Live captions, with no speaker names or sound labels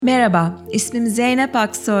Merhaba, ismim Zeynep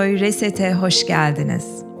Aksoy, Reset'e hoş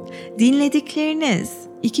geldiniz. Dinledikleriniz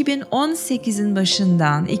 2018'in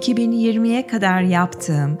başından 2020'ye kadar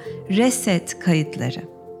yaptığım Reset kayıtları.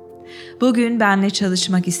 Bugün benimle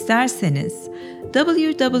çalışmak isterseniz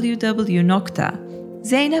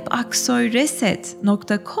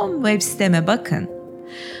www.zeynepaksoyreset.com web siteme bakın.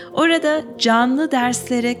 Orada canlı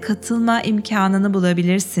derslere katılma imkanını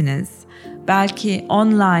bulabilirsiniz. Belki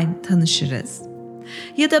online tanışırız.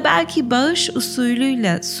 Ya da belki bağış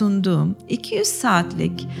usulüyle sunduğum 200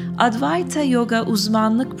 saatlik Advaita Yoga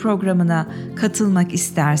uzmanlık programına katılmak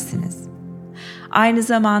istersiniz. Aynı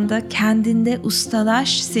zamanda Kendinde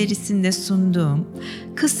Ustalaş serisinde sunduğum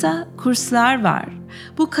kısa kurslar var.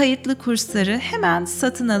 Bu kayıtlı kursları hemen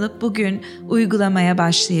satın alıp bugün uygulamaya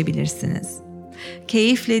başlayabilirsiniz.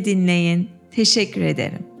 Keyifle dinleyin. Teşekkür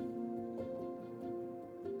ederim.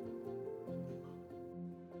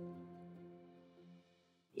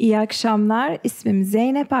 İyi akşamlar. İsmim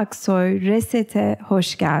Zeynep Aksoy. Reset'e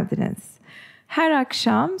hoş geldiniz. Her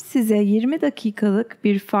akşam size 20 dakikalık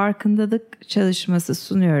bir farkındalık çalışması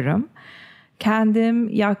sunuyorum. Kendim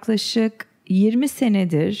yaklaşık 20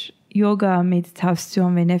 senedir yoga,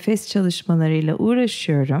 meditasyon ve nefes çalışmalarıyla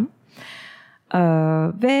uğraşıyorum.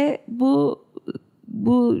 Ve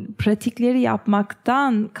bu pratikleri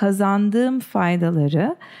yapmaktan kazandığım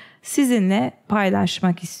faydaları sizinle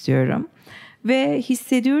paylaşmak istiyorum. Ve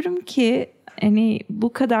hissediyorum ki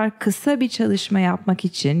bu kadar kısa bir çalışma yapmak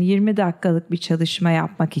için, 20 dakikalık bir çalışma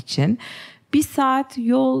yapmak için 1 saat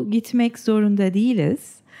yol gitmek zorunda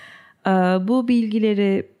değiliz. Bu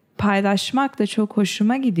bilgileri paylaşmak da çok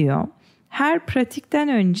hoşuma gidiyor. Her pratikten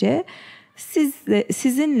önce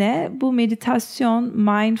sizinle bu meditasyon,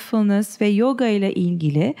 mindfulness ve yoga ile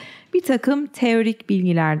ilgili bir takım teorik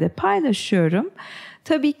bilgiler de paylaşıyorum.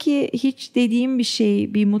 Tabii ki hiç dediğim bir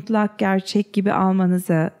şeyi bir mutlak gerçek gibi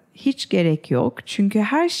almanıza hiç gerek yok. Çünkü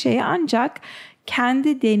her şey ancak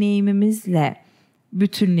kendi deneyimimizle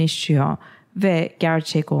bütünleşiyor ve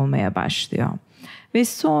gerçek olmaya başlıyor. Ve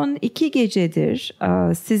son 2 gecedir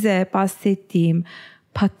size bahsettiğim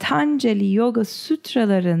Patanjali Yoga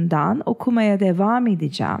sutralarından okumaya devam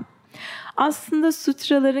edeceğim. Aslında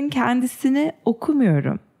sutraların kendisini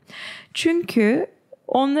okumuyorum. Çünkü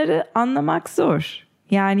onları anlamak zor.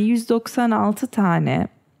 Yani 196 tane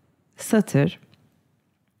satır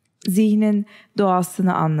zihnin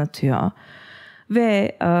doğasını anlatıyor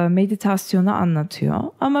ve meditasyonu anlatıyor.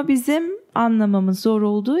 Ama bizim anlamamız zor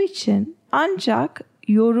olduğu için ancak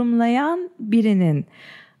yorumlayan birinin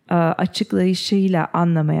açıklayışıyla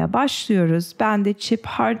anlamaya başlıyoruz. Ben de Chip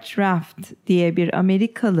Hardraft diye bir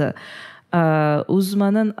Amerikalı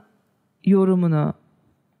uzmanın yorumunu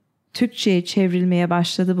Türkçe'ye çevrilmeye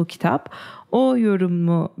başladı bu kitap. O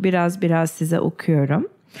yorumu biraz size okuyorum.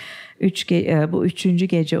 Bu 3.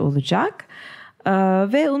 gece olacak.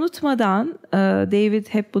 Ve unutmadan David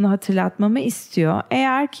hep bunu hatırlatmamı istiyor.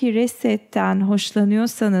 Eğer ki Reset'ten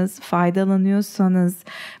hoşlanıyorsanız, faydalanıyorsanız,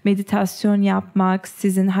 meditasyon yapmak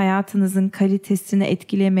sizin hayatınızın kalitesini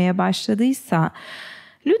etkilemeye başladıysa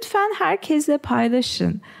lütfen herkesle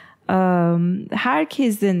paylaşın.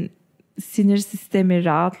 Herkesin sinir sistemi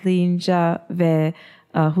rahatlayınca ve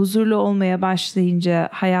huzurlu olmaya başlayınca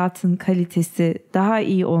hayatın kalitesi daha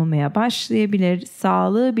iyi olmaya başlayabilir,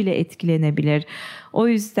 sağlığı bile etkilenebilir. O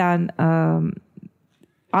yüzden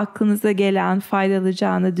aklınıza gelen,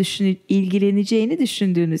 faydalanacağını ilgileneceğini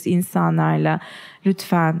düşündüğünüz insanlarla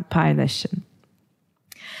lütfen paylaşın.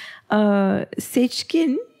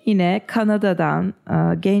 Seçkin yine Kanada'dan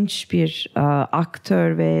genç bir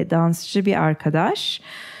aktör ve dansçı bir arkadaş.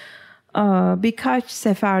 Birkaç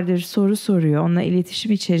seferdir soru soruyor. Onunla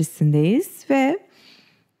iletişim içerisindeyiz ve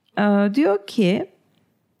diyor ki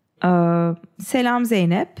selam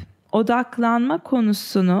Zeynep, odaklanma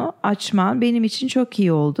konusunu açman benim için çok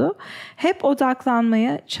iyi oldu. Hep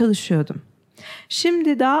odaklanmaya çalışıyordum.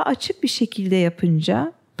 Şimdi daha açık bir şekilde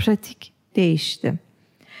yapınca pratik değişti.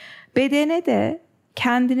 Bedene de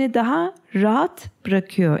kendini daha rahat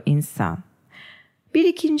bırakıyor insan. Bir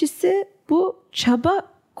ikincisi bu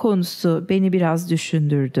çaba konusu beni biraz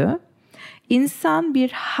düşündürdü. İnsan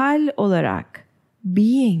bir hal olarak,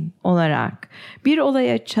 being olarak bir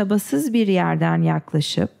olaya çabasız bir yerden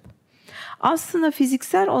yaklaşıp aslında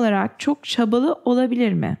fiziksel olarak çok çabalı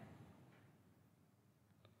olabilir mi?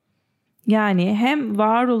 Yani hem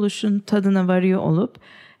varoluşun tadına varıyor olup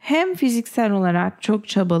hem fiziksel olarak çok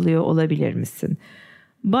çabalıyor olabilir misin?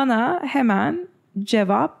 Bana hemen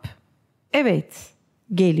cevap evet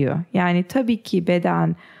geliyor. Yani tabii ki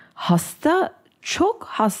beden hasta, çok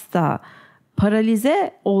hasta,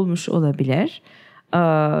 paralize olmuş olabilir.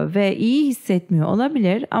 ve iyi hissetmiyor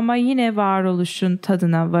olabilir ama yine varoluşun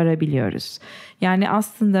tadına varabiliyoruz. Yani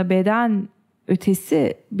aslında beden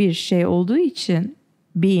ötesi bir şey olduğu için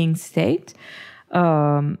being state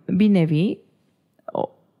bir nevi,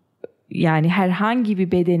 yani herhangi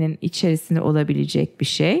bir bedenin içerisinde olabilecek bir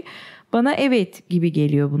şey. Bana evet gibi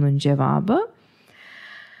geliyor bunun cevabı.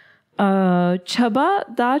 Çaba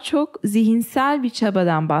daha çok zihinsel bir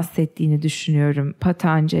çabadan bahsettiğini düşünüyorum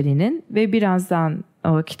Patanjali'nin ve birazdan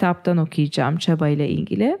o kitaptan okuyacağım çabayla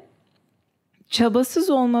ilgili. Çabasız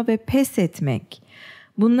olma ve pes etmek,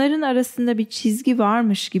 bunların arasında bir çizgi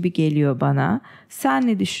varmış gibi geliyor bana. Sen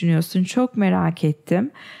ne düşünüyorsun? Çok merak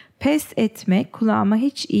ettim. Pes etmek kulağıma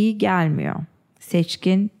hiç iyi gelmiyor.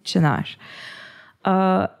 Seçkin Çınar.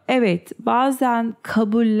 Evet, bazen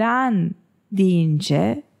kabullen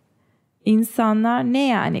deyince İnsanlar ne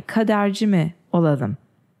yani, kaderci mi olalım?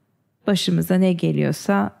 Başımıza ne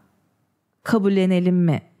geliyorsa kabullenelim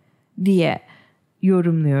mi diye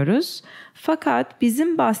yorumluyoruz. Fakat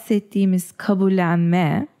bizim bahsettiğimiz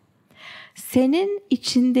kabullenme senin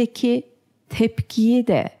içindeki tepkiyi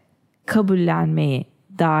de kabullenmeyi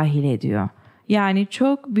dahil ediyor. Yani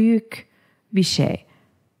çok büyük bir şey.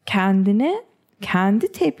 Kendini,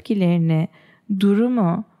 kendi tepkilerini,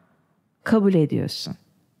 durumu kabul ediyorsun.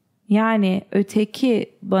 Yani öteki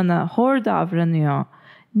bana hor davranıyor.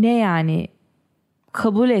 Ne yani,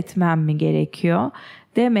 kabul etmem mi gerekiyor?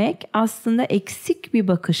 Demek aslında eksik bir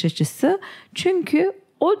bakış açısı. Çünkü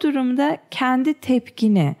o durumda kendi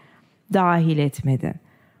tepkini dahil etmedin.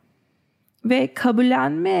 Ve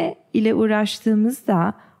kabullenme ile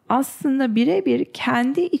uğraştığımızda aslında birebir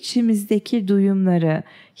kendi içimizdeki duyumları,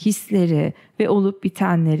 hisleri ve olup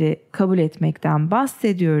bitenleri kabul etmekten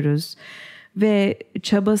bahsediyoruz. Ve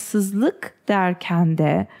çabasızlık derken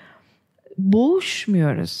de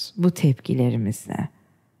boğuşmuyoruz bu tepkilerimizle.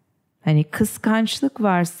 Hani kıskançlık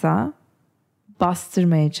varsa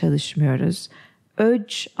bastırmaya çalışmıyoruz.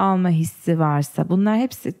 Öc alma hissi varsa, bunlar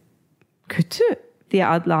hepsi kötü diye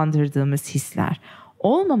adlandırdığımız hisler.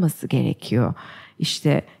 Olmaması gerekiyor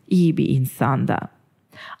işte iyi bir insanda.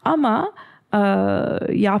 Ama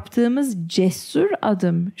yaptığımız cesur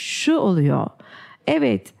adım şu oluyor.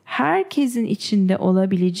 Evet, herkesin içinde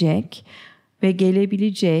olabilecek ve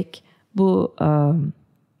gelebilecek bu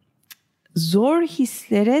zor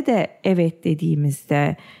hislere de evet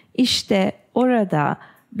dediğimizde işte orada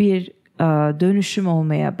bir dönüşüm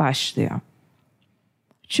olmaya başlıyor.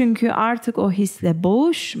 Çünkü artık o hisle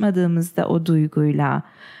boğuşmadığımızda, o duyguyla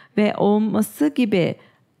ve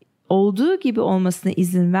olduğu gibi olmasına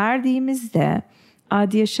izin verdiğimizde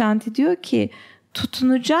Adyashanti diyor ki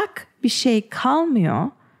tutunacak bir şey kalmıyor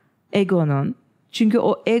egonun. Çünkü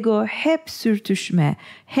o ego hep sürtüşme,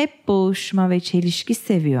 hep boğuşma ve çelişki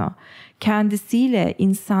seviyor. Kendisiyle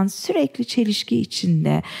insan sürekli çelişki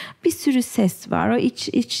içinde. Bir sürü ses var. O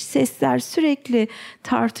iç sesler sürekli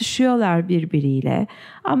tartışıyorlar birbiriyle.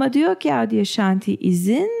 Ama diyor ki Adyashanti,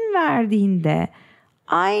 izin verdiğinde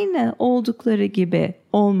aynı oldukları gibi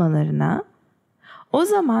olmalarına, o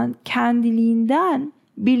zaman kendiliğinden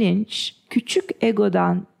bilinç küçük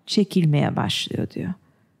egodan çekilmeye başlıyor diyor.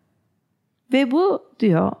 Ve bu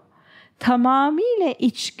diyor tamamıyla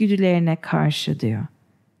içgüdülerine karşı diyor.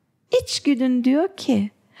 İçgüdün diyor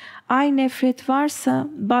ki ay nefret varsa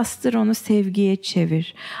bastır, onu sevgiye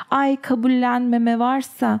çevir. Ay kabullenmeme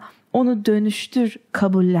varsa onu dönüştür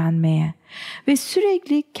kabullenmeye. Ve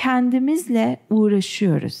sürekli kendimizle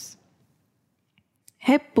uğraşıyoruz.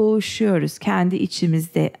 Hep boğuşuyoruz kendi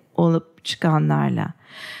içimizde olup çıkanlarla.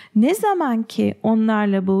 Ne zaman ki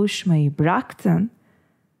onlarla boğuşmayı bıraktın,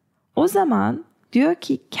 o zaman diyor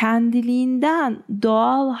ki kendiliğinden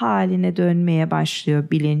doğal haline dönmeye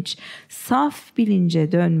başlıyor bilinç. Saf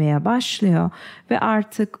bilince dönmeye başlıyor ve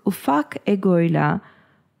artık ufak egoyla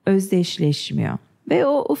özdeşleşmiyor. Ve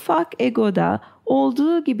o ufak egoda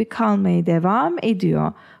olduğu gibi kalmaya devam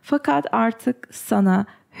ediyor. Fakat artık sana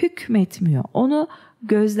hükmetmiyor. Onu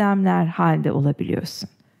gözlemler halde olabiliyorsun.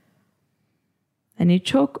 Hani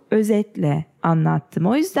çok özetle anlattım.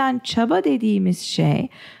 O yüzden çaba dediğimiz şey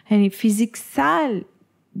hani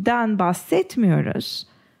fizikselden bahsetmiyoruz.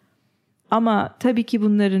 Ama tabii ki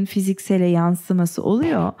bunların fiziksele yansıması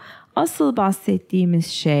oluyor. Asıl bahsettiğimiz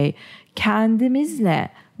şey kendimizle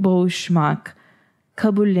boğuşmak,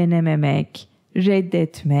 kabullenememek,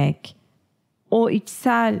 reddetmek, o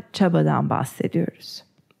içsel çabadan bahsediyoruz.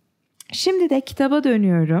 Şimdi de kitaba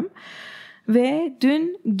dönüyorum ve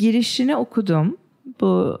dün girişini okudum.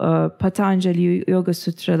 Bu Patanjali Yoga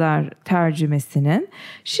Sutralar tercümesinin.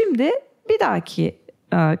 Şimdi bir dahaki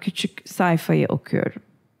küçük sayfayı okuyorum.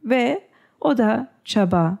 Ve o da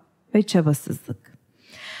çaba ve çabasızlık.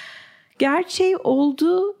 Gerçeği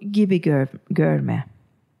olduğu gibi görme,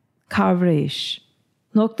 kavrayış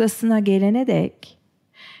noktasına gelene dek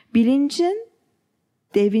bilincin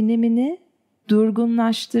devinimini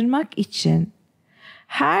durgunlaştırmak için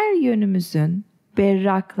her yönümüzün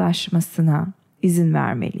berraklaşmasına izin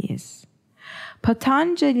vermeliyiz.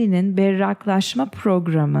 Patanjali'nin berraklaşma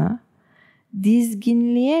programı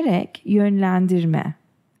dizginleyerek yönlendirme,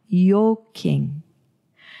 yoking,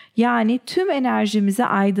 yani tüm enerjimizi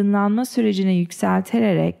aydınlanma sürecine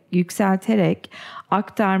yükselterek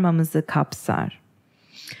aktarmamızı kapsar.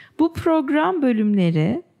 Bu program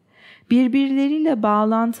bölümleri birbirleriyle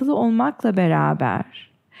bağlantılı olmakla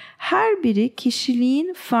beraber her biri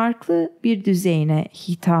kişiliğin farklı bir düzeyine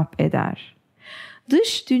hitap eder.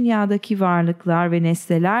 Dış dünyadaki varlıklar ve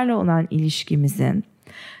nesnelerle olan ilişkimizin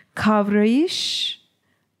kavrayış,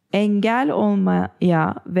 engel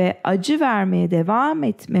olmaya ve acı vermeye devam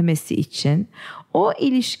etmemesi için o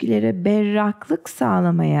ilişkilere berraklık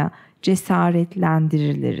sağlamaya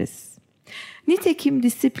cesaretlendiriliriz. Nitekim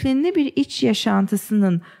disiplinli bir iç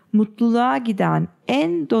yaşantısının mutluluğa giden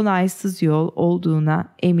en dolaysız yol olduğuna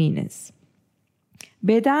eminiz.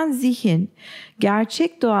 Beden, zihin,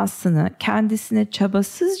 gerçek doğasını kendisine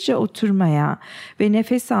çabasızca oturmaya ve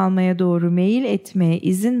nefes almaya doğru meyil etmeye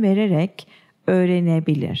izin vererek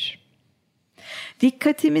öğrenebilir.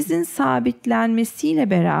 Dikkatimizin sabitlenmesiyle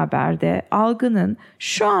beraber de algının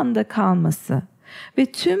şu anda kalması ve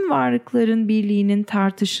tüm varlıkların birliğinin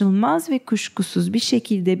tartışılmaz ve kuşkusuz bir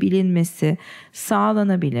şekilde bilinmesi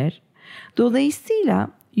sağlanabilir. Dolayısıyla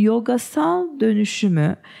yogasal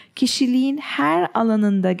dönüşümü kişiliğin her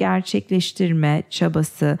alanında gerçekleştirme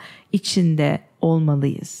çabası içinde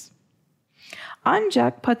olmalıyız.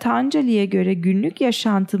 Ancak Patanjali'ye göre günlük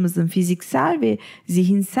yaşantımızın fiziksel ve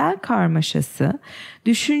zihinsel karmaşası,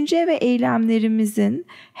 düşünce ve eylemlerimizin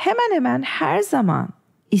hemen hemen her zaman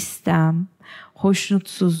istem,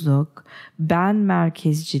 hoşnutsuzluk, ben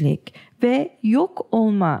merkezcilik ve yok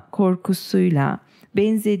olma korkusuyla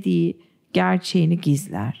benzediği gerçeğini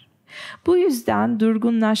gizler. Bu yüzden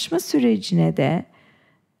durgunlaşma sürecine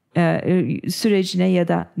ya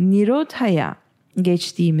da nirodhaya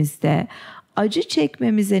geçtiğimizde acı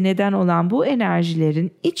çekmemize neden olan bu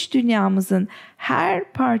enerjilerin iç dünyamızın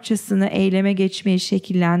her parçasını eyleme geçmeyi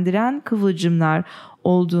şekillendiren kıvılcımlar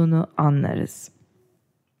olduğunu anlarız.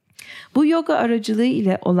 Bu yoga aracılığı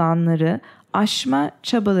ile olanları aşma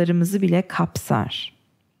çabalarımızı bile kapsar.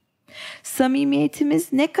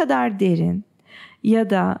 Samimiyetimiz ne kadar derin ya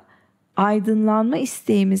da aydınlanma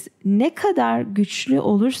isteğimiz ne kadar güçlü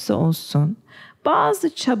olursa olsun,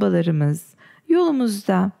 bazı çabalarımız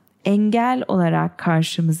yolumuzda engel olarak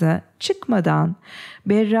karşımıza çıkmadan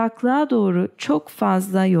berraklığa doğru çok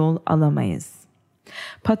fazla yol alamayız.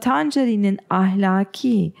 Patanjali'nin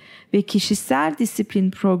ahlaki ve kişisel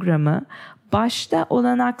disiplin programı başta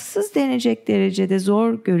olanaksız denecek derecede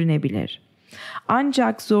zor görünebilir.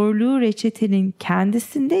 Ancak zorluğu reçetenin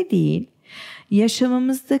kendisinde değil,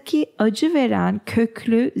 yaşamımızdaki acı veren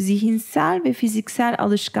köklü zihinsel ve fiziksel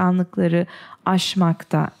alışkanlıkları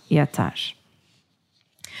aşmakta yatar.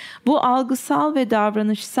 Bu algısal ve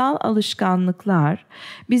davranışsal alışkanlıklar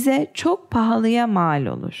bize çok pahalıya mal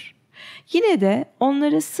olur. Yine de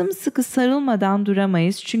onlara sımsıkı sarılmadan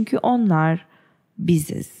duramayız çünkü onlar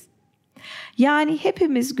biziz. Yani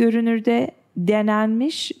hepimiz görünürde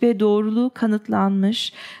denenmiş ve doğruluğu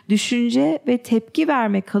kanıtlanmış düşünce ve tepki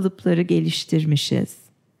verme kalıpları geliştirmişiz.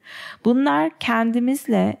 Bunlar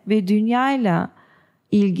kendimizle ve dünyayla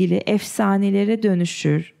ilgili efsanelere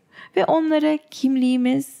dönüşür ve onlara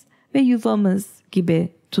kimliğimiz ve yuvamız gibi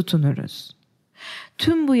tutunuruz.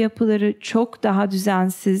 Tüm bu yapıları çok daha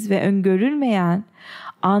düzensiz ve öngörülmeyen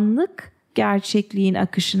anlık gerçekliğin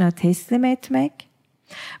akışına teslim etmek,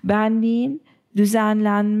 benliğin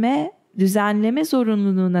düzenleme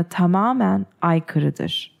zorunluluğuna tamamen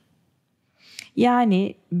aykırıdır.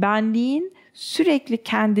 Yani benliğin sürekli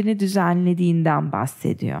kendini düzenlediğinden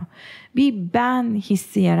bahsediyor. Bir ben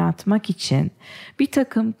hissi yaratmak için bir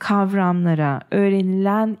takım kavramlara,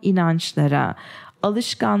 öğrenilen inançlara,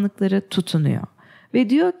 alışkanlıklara tutunuyor. Ve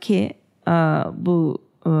diyor ki bu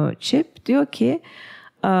Chip diyor ki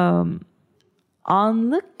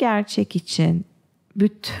anlık gerçek için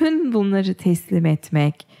bütün bunları teslim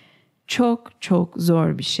etmek çok çok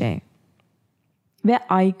zor bir şey. Ve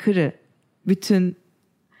aykırı bütün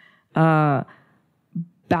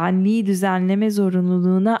benliği düzenleme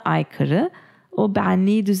zorunluluğuna aykırı. O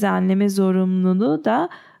benliği düzenleme zorunluluğu da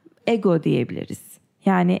ego diyebiliriz.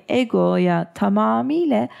 Yani egoya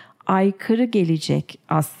tamamıyla aykırı gelecek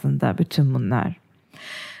aslında bütün bunlar.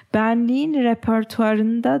 Benliğin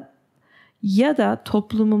repertuarında ya da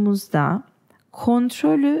toplumumuzda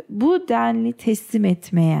kontrolü bu denli teslim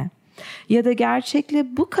etmeye ya da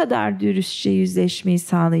gerçekle bu kadar dürüstçe yüzleşmeyi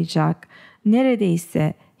sağlayacak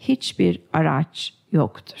neredeyse hiçbir araç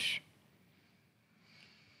yoktur.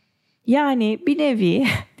 Yani bir nevi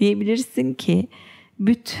diyebilirsin ki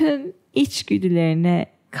bütün içgüdülerine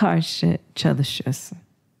karşı çalışıyorsun.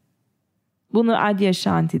 Bunu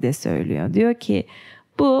Adyashanti de söylüyor. Diyor ki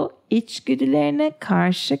bu içgüdülerine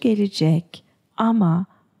karşı gelecek ama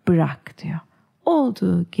bırak diyor.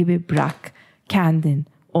 Olduğu gibi bırak kendin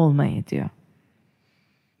olmayı diyor.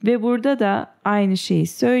 Ve burada da aynı şeyi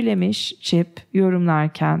söylemiş Chip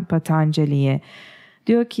yorumlarken Patanjali'ye.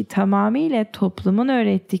 Diyor ki tamamıyla toplumun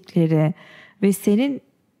öğrettikleri ve senin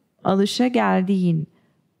alışa geldiğin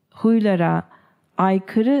huylara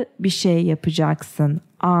aykırı bir şey yapacaksın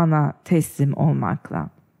ana teslim olmakla.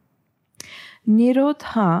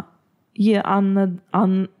 Nirodha'yı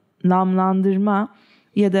anlamlandırma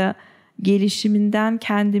ya da gelişiminden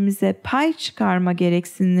kendimize pay çıkarma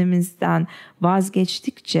gereksinimimizden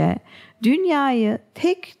vazgeçtikçe dünyayı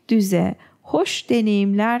tek düze hoş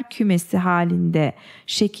deneyimler kümesi halinde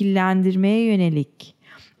şekillendirmeye yönelik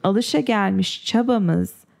alışagelmiş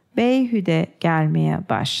çabamız beyhude gelmeye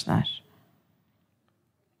başlar.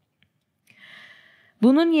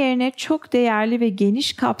 Bunun yerine çok değerli ve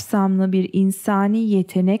geniş kapsamlı bir insani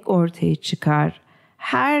yetenek ortaya çıkar.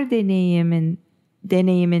 Her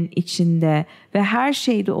deneyimin içinde ve her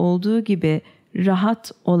şeyde olduğu gibi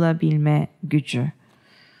rahat olabilme gücü.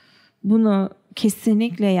 Bunu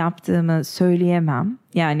kesinlikle yaptığımı söyleyemem.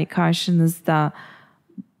 Yani karşınızda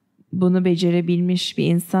bunu becerebilmiş bir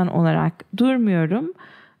insan olarak durmuyorum.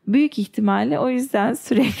 Büyük ihtimalle o yüzden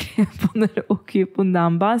sürekli bunları okuyup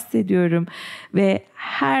bundan bahsediyorum ve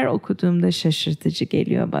her okuduğumda şaşırtıcı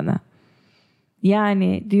geliyor bana.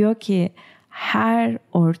 Yani diyor ki her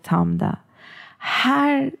ortamda,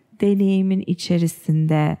 her deneyimin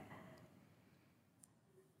içerisinde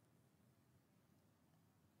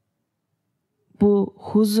bu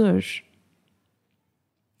huzur,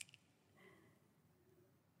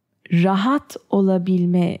 rahat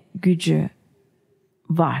olabilme gücü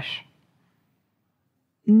var.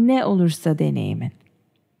 Ne olursa deneyimin.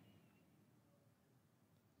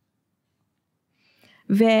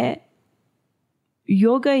 Ve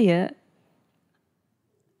yogayı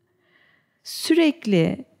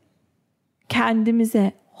sürekli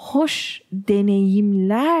kendimize hoş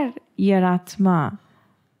deneyimler yaratma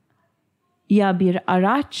ya bir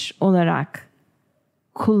araç olarak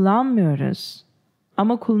kullanmıyoruz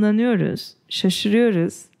ama kullanıyoruz,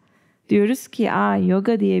 şaşırıyoruz. Diyoruz ki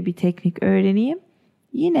yoga diye bir teknik öğreneyim,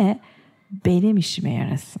 yine benim işime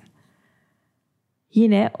yarasın.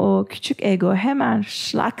 Yine o küçük ego hemen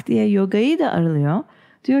şlak diye yogayı da aralıyor.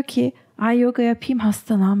 Diyor ki yoga yapayım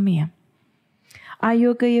hastalanmayayım.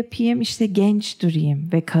 Yoga yapayım işte genç durayım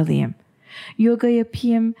ve kalayım. Yoga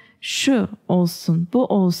yapayım şu olsun bu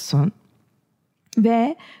olsun.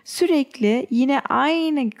 Ve sürekli yine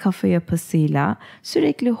aynı kafa yapısıyla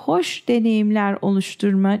sürekli hoş deneyimler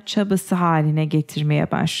oluşturma çabası haline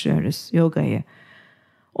getirmeye başlıyoruz yogayı.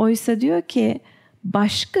 Oysa diyor ki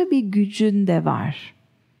başka bir gücün de var.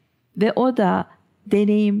 Ve o da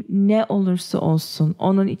deneyim ne olursa olsun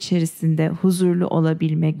onun içerisinde huzurlu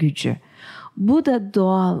olabilme gücü. Bu da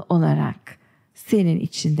doğal olarak senin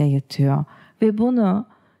içinde yatıyor. Ve bunu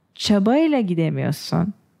çabayla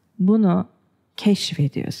gidemiyorsun. Bunu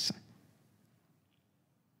keşfediyorsun.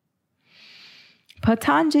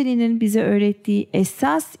 Patanjali'nin bize öğrettiği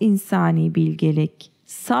esas insani bilgelik,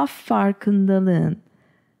 saf farkındalığın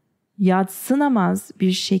yadsınamaz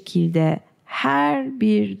bir şekilde her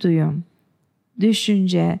bir duyum,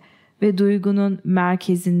 düşünce ve duygunun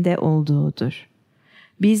merkezinde olduğudur.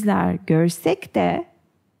 Bizler görsek de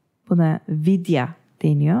buna vidya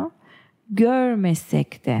deniyor,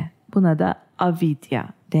 görmesek de buna da avidya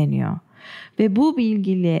deniyor. Ve bu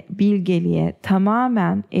bilgeliğe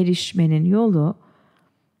tamamen erişmenin yolu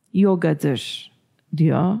yogadır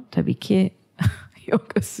diyor. Tabii ki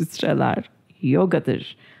yoga sutralar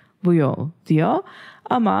yogadır bu yol diyor.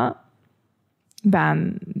 Ama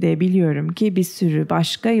ben de biliyorum ki bir sürü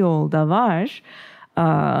başka yol da var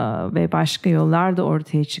ve başka yollar da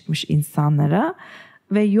ortaya çıkmış insanlara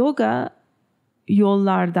ve yoga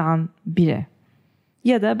yollardan biri.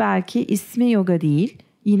 Ya da belki ismi yoga değil,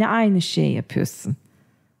 yine aynı şeyi yapıyorsun.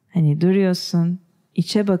 Hani duruyorsun,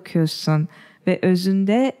 içe bakıyorsun ve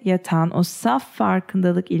özünde yatan o saf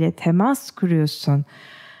farkındalık ile temas kuruyorsun.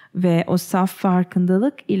 Ve o saf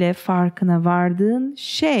farkındalık ile farkına vardığın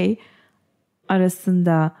şey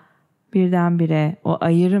arasında birdenbire o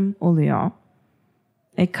ayrım oluyor.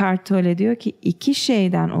 Eckhart Tolle diyor ki iki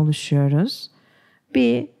şeyden oluşuyoruz.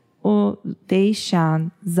 Bir o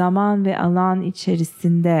değişen zaman ve alan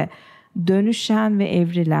içerisinde dönüşen ve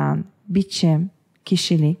evrilen biçim,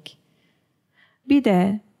 kişilik, bir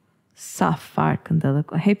de saf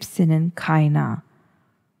farkındalık, hepsinin kaynağı.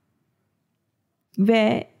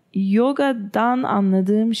 Ve yogadan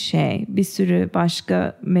anladığım şey, bir sürü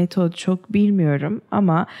başka metot çok bilmiyorum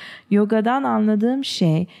ama yogadan anladığım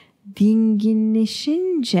şey,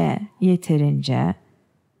 dinginleşince yeterince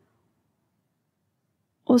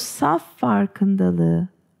o saf farkındalığı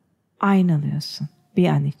aynalıyorsun bir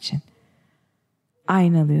an için.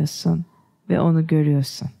 Aynalıyorsun ve onu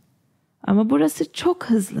görüyorsun. Ama burası çok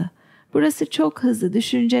hızlı. Burası çok hızlı.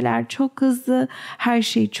 Düşünceler çok hızlı. Her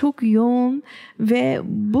şey çok yoğun ve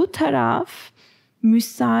bu taraf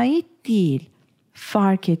müsait değil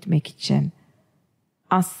fark etmek için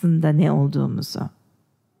aslında ne olduğumuzu.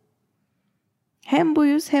 Hem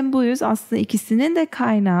buyuz hem buyuz, aslında ikisinin de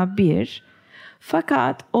kaynağı bir.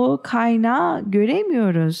 Fakat o kaynağı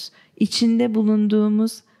göremiyoruz içinde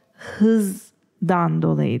bulunduğumuz hızdan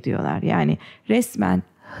dolayı diyorlar. Yani resmen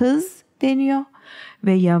hız deniyor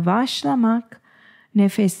ve yavaşlamak,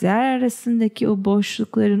 nefesler arasındaki o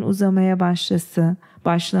boşlukların uzamaya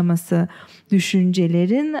başlaması,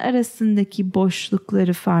 düşüncelerin arasındaki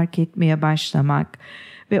boşlukları fark etmeye başlamak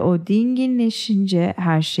ve o dinginleşince,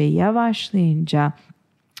 her şey yavaşlayınca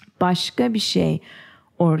başka bir şey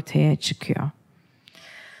ortaya çıkıyor.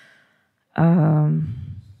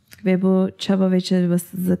 Ve bu çaba ve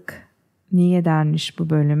çabasızlık niye denmiş bu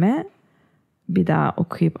bölüme? Bir daha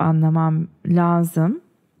okuyup anlamam lazım.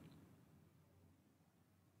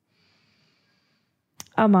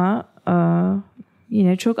 Ama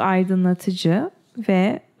yine çok aydınlatıcı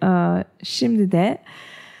ve şimdi de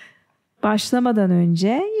başlamadan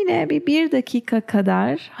önce yine bir dakika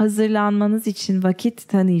kadar hazırlanmanız için vakit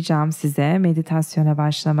tanıyacağım size meditasyona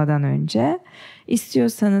başlamadan önce.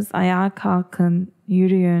 İstiyorsanız ayağa kalkın,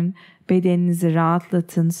 yürüyün, bedeninizi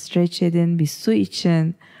rahatlatın, stretch edin, bir su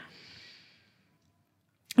için.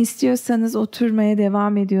 İstiyorsanız oturmaya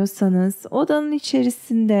devam ediyorsanız odanın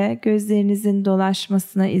içerisinde gözlerinizin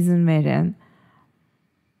dolaşmasına izin verin.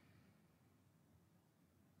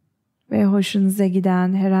 Ve hoşunuza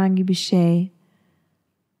giden herhangi bir şey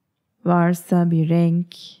varsa, bir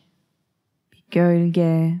renk, bir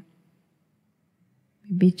gölge,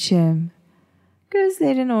 bir biçim,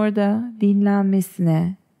 gözlerin orada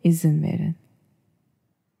dinlenmesine izin verin.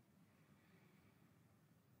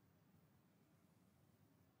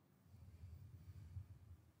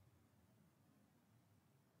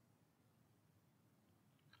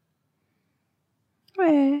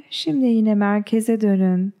 Ve şimdi yine merkeze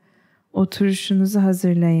dönün. Oturuşunuzu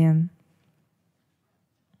hazırlayın.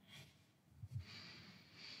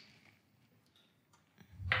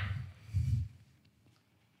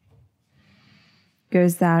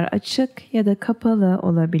 Gözler açık ya da kapalı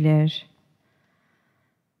olabilir.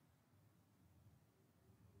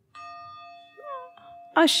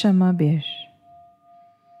 Aşama 1.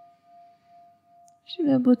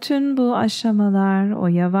 Şimdi bütün bu aşamalar, o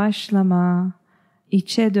yavaşlama,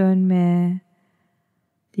 içe dönme,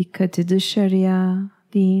 dikkati dışarıya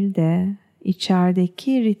değil de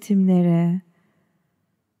içerideki ritimlere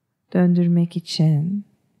döndürmek için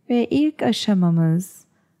ve ilk aşamamız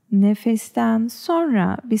nefesten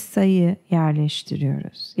sonra bir sayı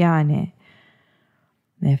yerleştiriyoruz. Yani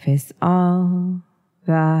nefes al,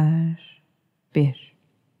 ver, 1.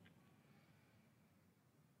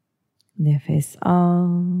 Nefes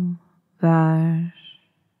al, ver,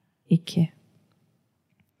 2.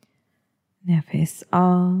 Nefes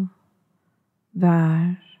al,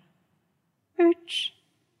 ver, 3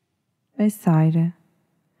 vesaire.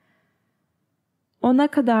 10'a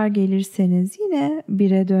kadar gelirseniz yine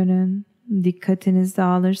 1'e dönün. Dikkatiniz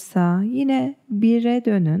dağılırsa yine 1'e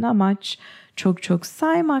dönün. Amaç çok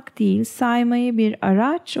saymak değil, saymayı bir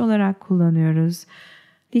araç olarak kullanıyoruz.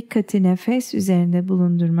 Dikkati nefes üzerinde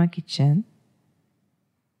bulundurmak için.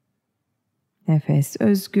 Nefes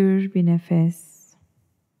özgür bir nefes.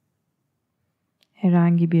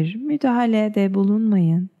 Herhangi bir müdahalede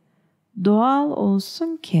bulunmayın. Doğal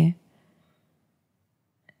olsun ki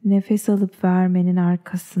nefes alıp vermenin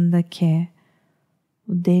arkasındaki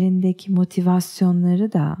bu derindeki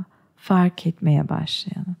motivasyonları da fark etmeye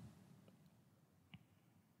başlayalım.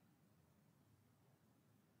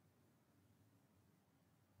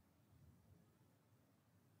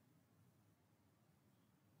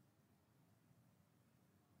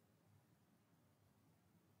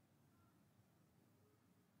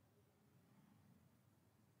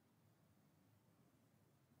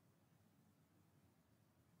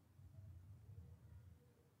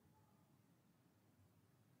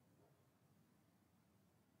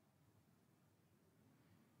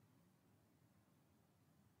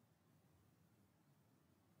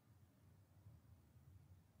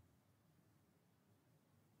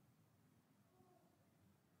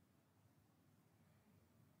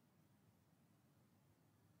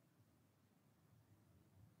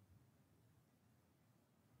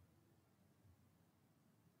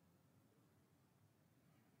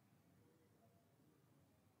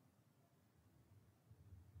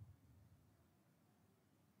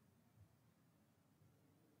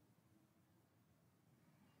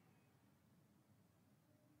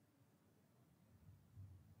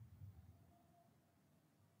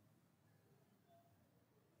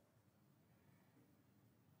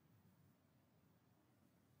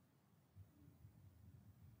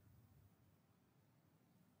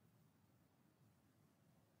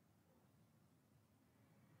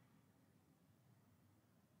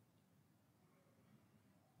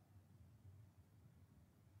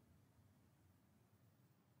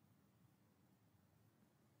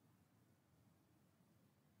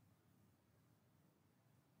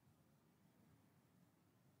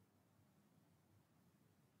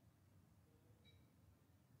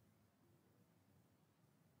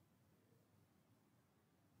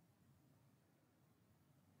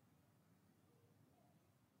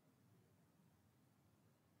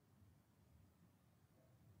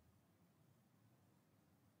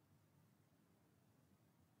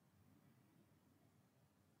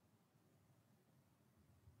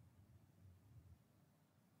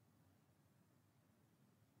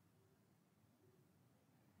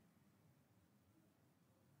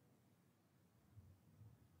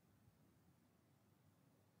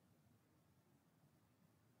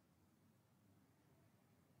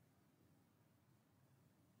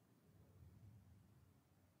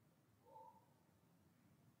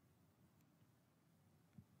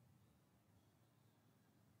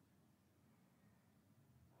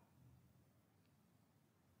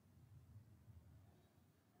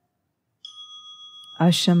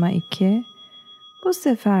 Aşama 2. Bu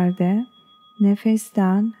sefer de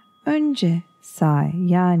nefesten önce say.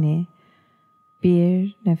 Yani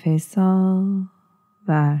 1 nefes al,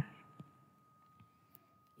 ver.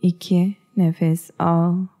 2 nefes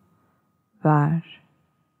al, ver.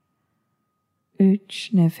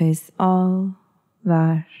 3 nefes al,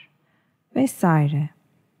 ver. Vesaire.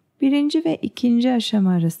 Birinci ve ikinci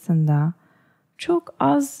aşama arasında çok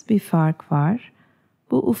az bir fark var.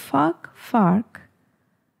 Bu ufak fark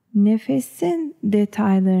nefesin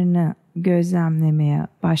detaylarını gözlemlemeye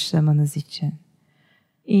başlamanız için.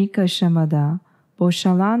 İlk aşamada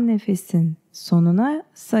boşalan nefesin sonuna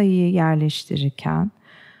sayıyı yerleştirirken,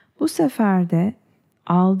 bu sefer de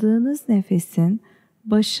aldığınız nefesin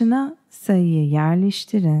başına sayıyı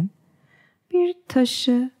yerleştirin. Bir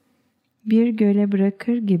taşı bir göle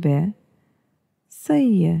bırakır gibi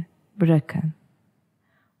sayıyı bırakın.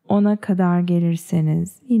 10'a kadar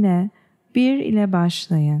gelirseniz yine 1 ile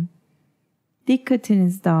başlayın.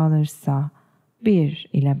 Dikkatiniz dağılırsa 1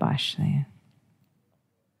 ile başlayın.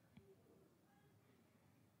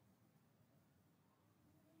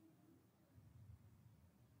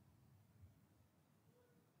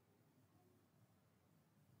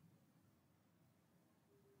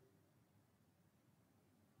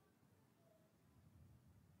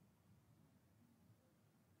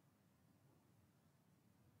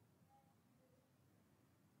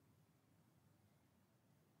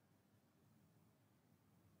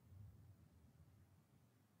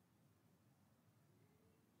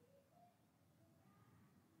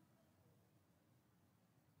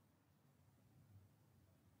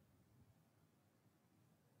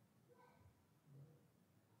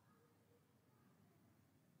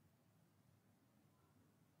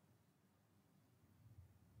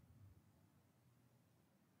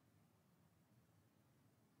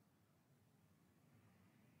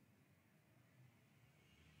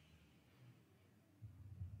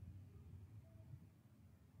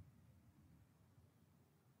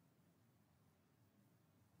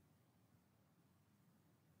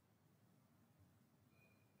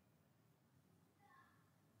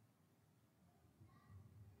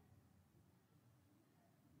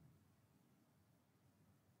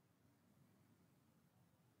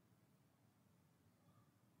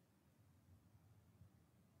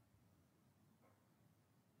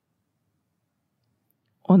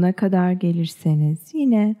 Ona kadar gelirseniz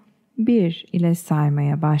yine 1 ile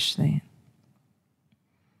saymaya başlayın.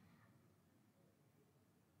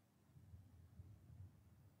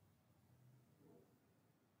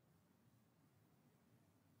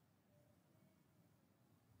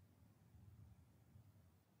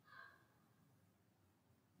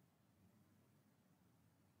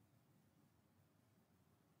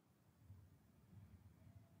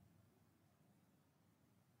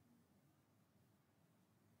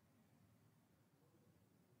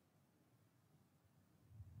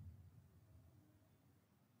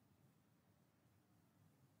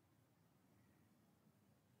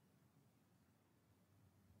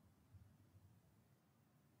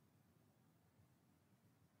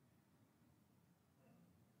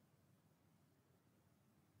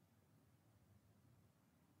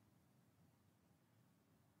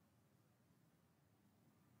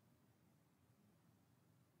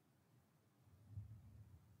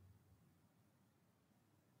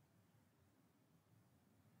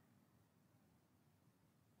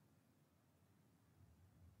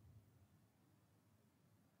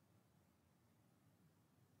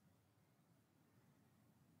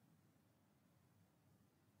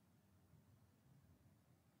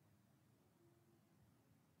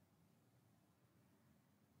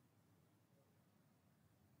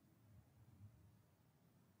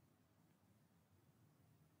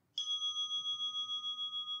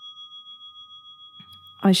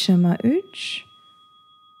 Aşama 3.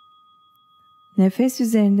 Nefes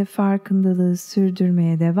üzerinde farkındalığı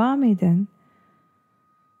sürdürmeye devam edin.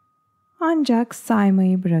 Ancak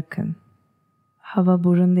saymayı bırakın. Hava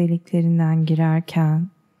burun deliklerinden girerken,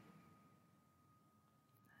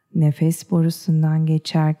 nefes borusundan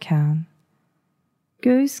geçerken,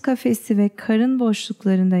 göğüs kafesi ve karın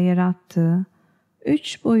boşluklarında yarattığı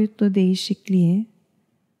 3 boyutlu değişikliği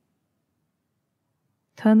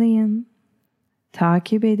tanıyın,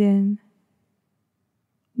 takip edin.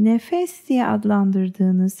 Nefes diye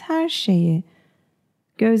adlandırdığınız her şeyi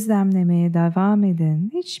gözlemlemeye devam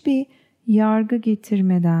edin. Hiçbir yargı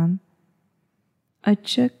getirmeden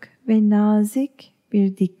açık ve nazik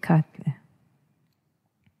bir dikkatle.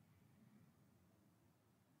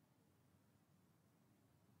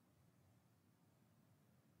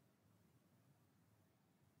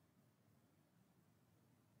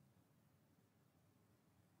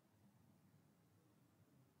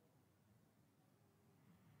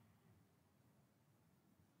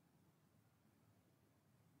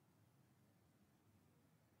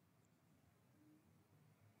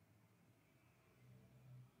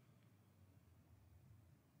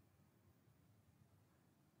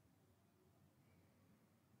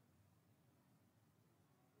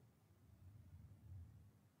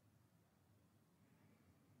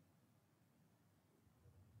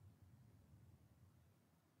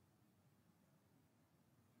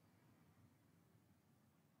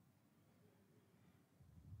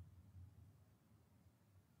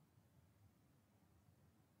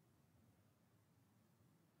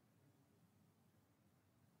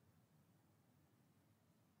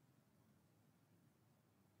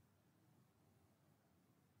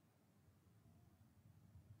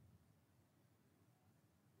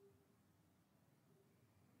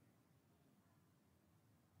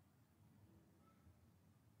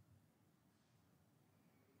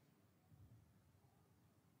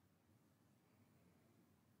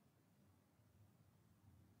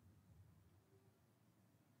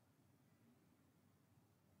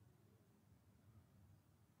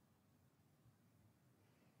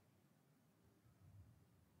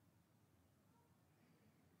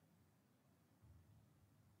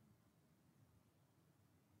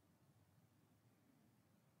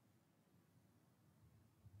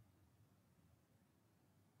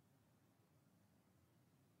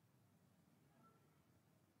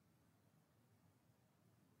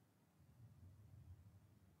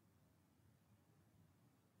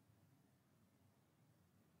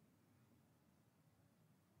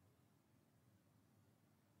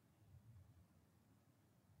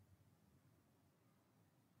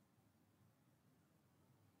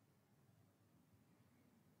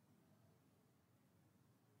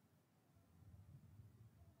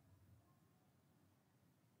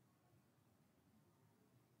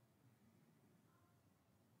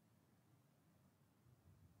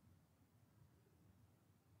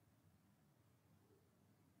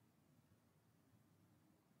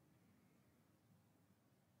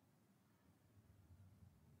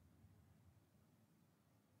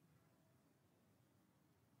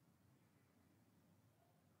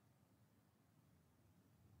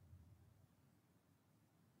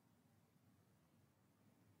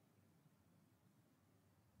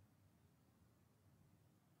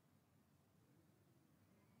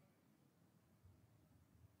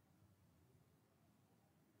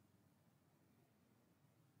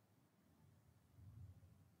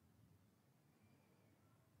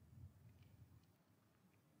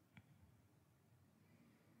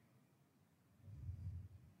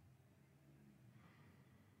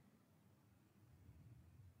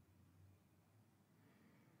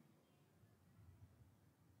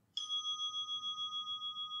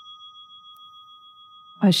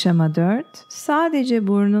 Aşama 4. Sadece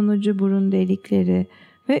burnun ucu, burun delikleri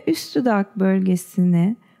ve üst dudak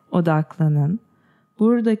bölgesine odaklanın.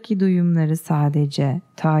 Buradaki duyumları sadece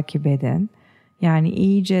takip edin. Yani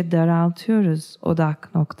iyice daraltıyoruz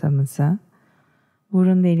odak noktamızı.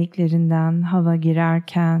 Burun deliklerinden hava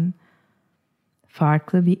girerken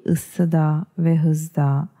farklı bir ısıda ve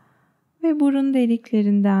hızda ve burun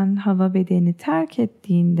deliklerinden hava bedeni terk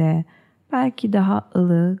ettiğinde belki daha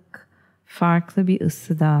ılık, farklı bir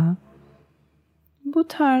ısıda. Bu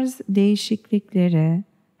tarz değişiklikleri,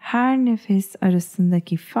 her nefes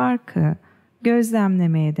arasındaki farkı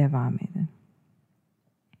gözlemlemeye devam edin.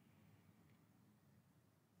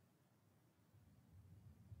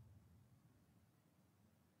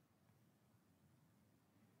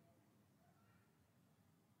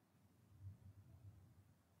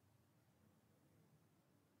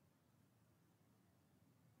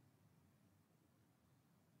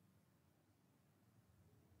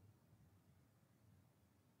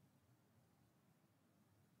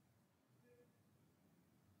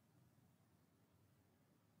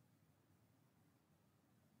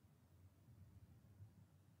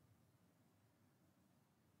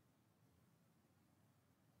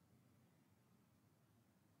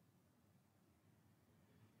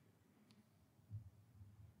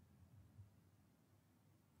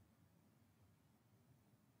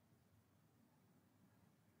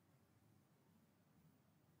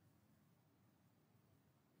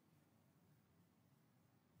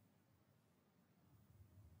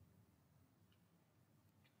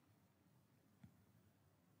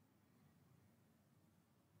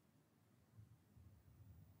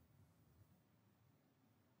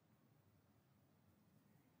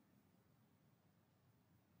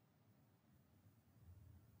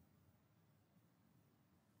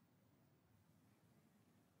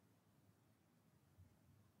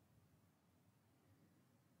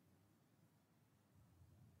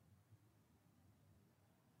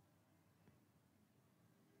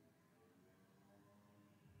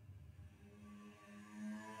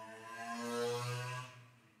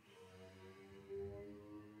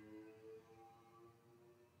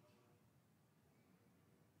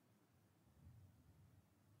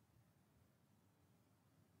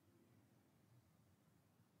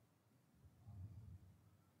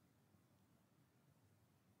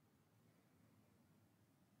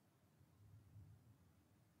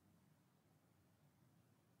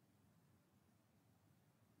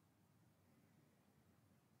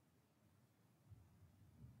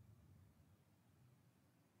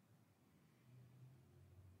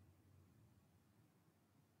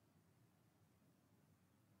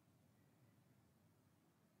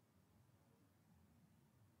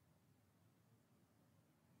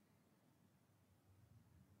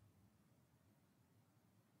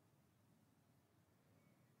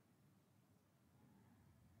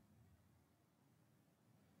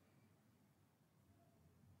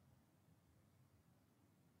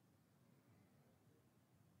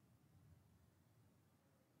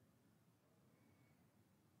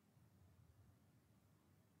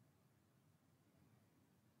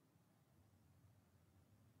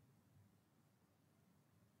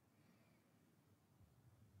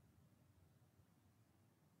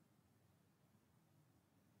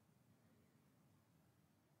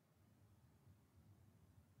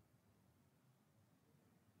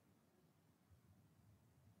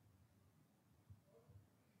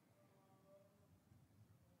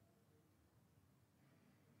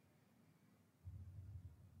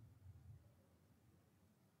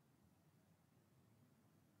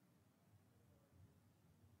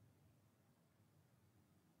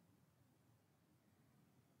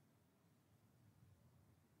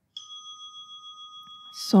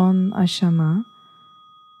 Son aşama,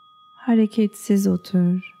 hareketsiz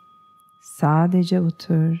otur, sadece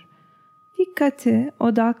otur. Dikkati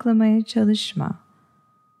odaklamaya çalışma.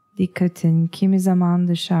 Dikkatin kimi zaman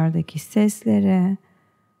dışarıdaki seslere,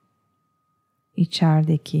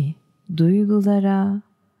 içerideki duygulara,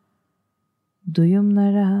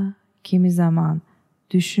 duyumlara, kimi zaman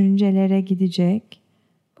düşüncelere gidecek.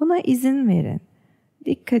 Buna izin verin.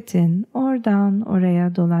 Dikkatin oradan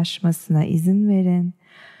oraya dolaşmasına izin verin.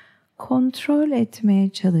 Kontrol etmeye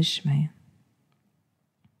çalışmayın.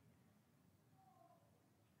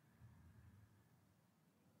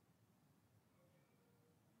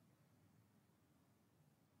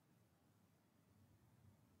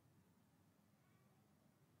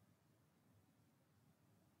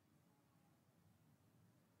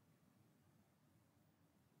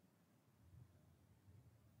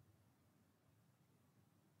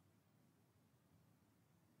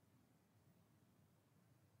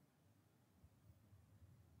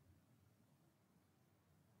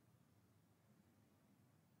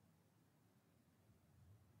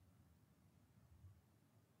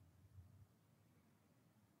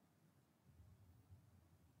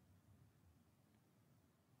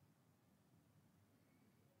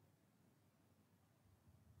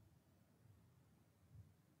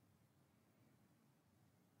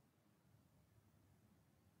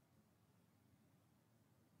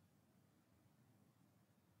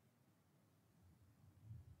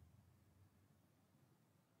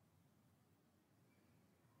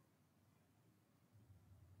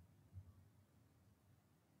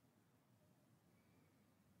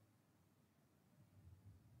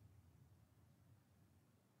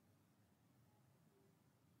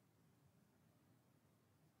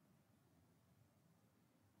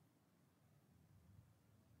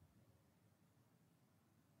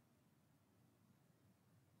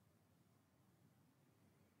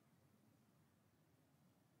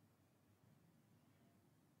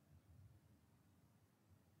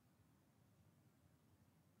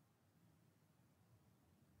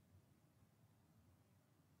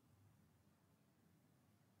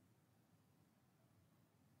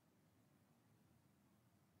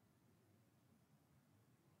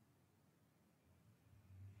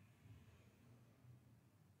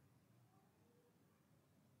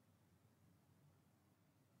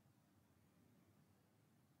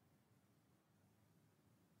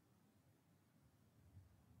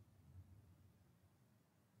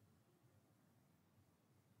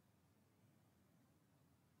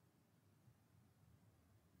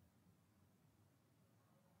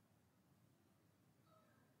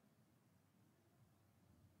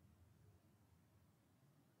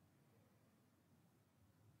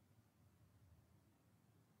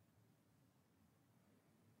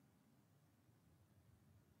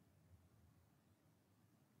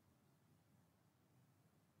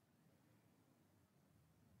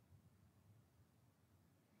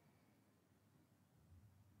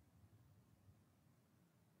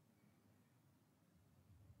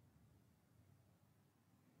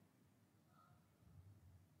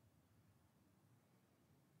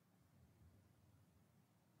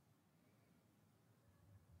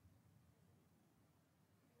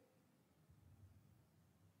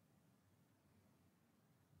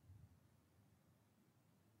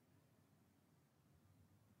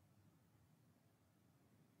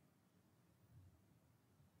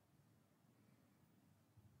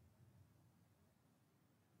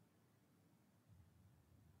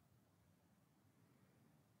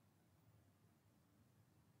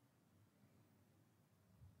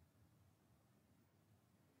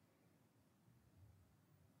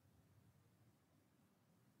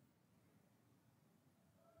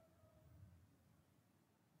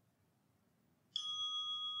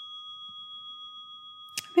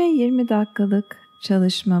 Ve 20 dakikalık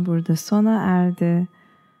çalışma burada sona erdi.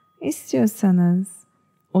 İstiyorsanız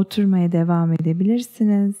oturmaya devam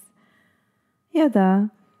edebilirsiniz. Ya da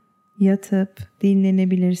yatıp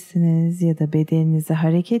dinlenebilirsiniz ya da bedeninizi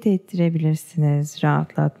hareket ettirebilirsiniz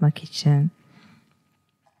rahatlatmak için.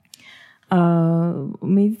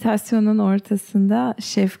 Meditasyonun ortasında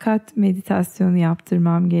şefkat meditasyonu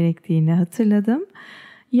yaptırmam gerektiğini hatırladım.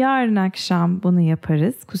 Yarın akşam bunu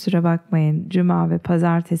yaparız. Kusura bakmayın, cuma ve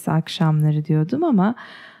pazartesi akşamları diyordum ama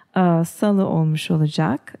salı olmuş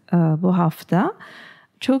olacak bu hafta.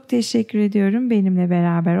 Çok teşekkür ediyorum benimle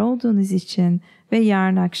beraber olduğunuz için ve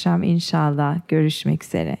yarın akşam inşallah görüşmek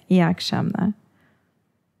üzere. İyi akşamlar.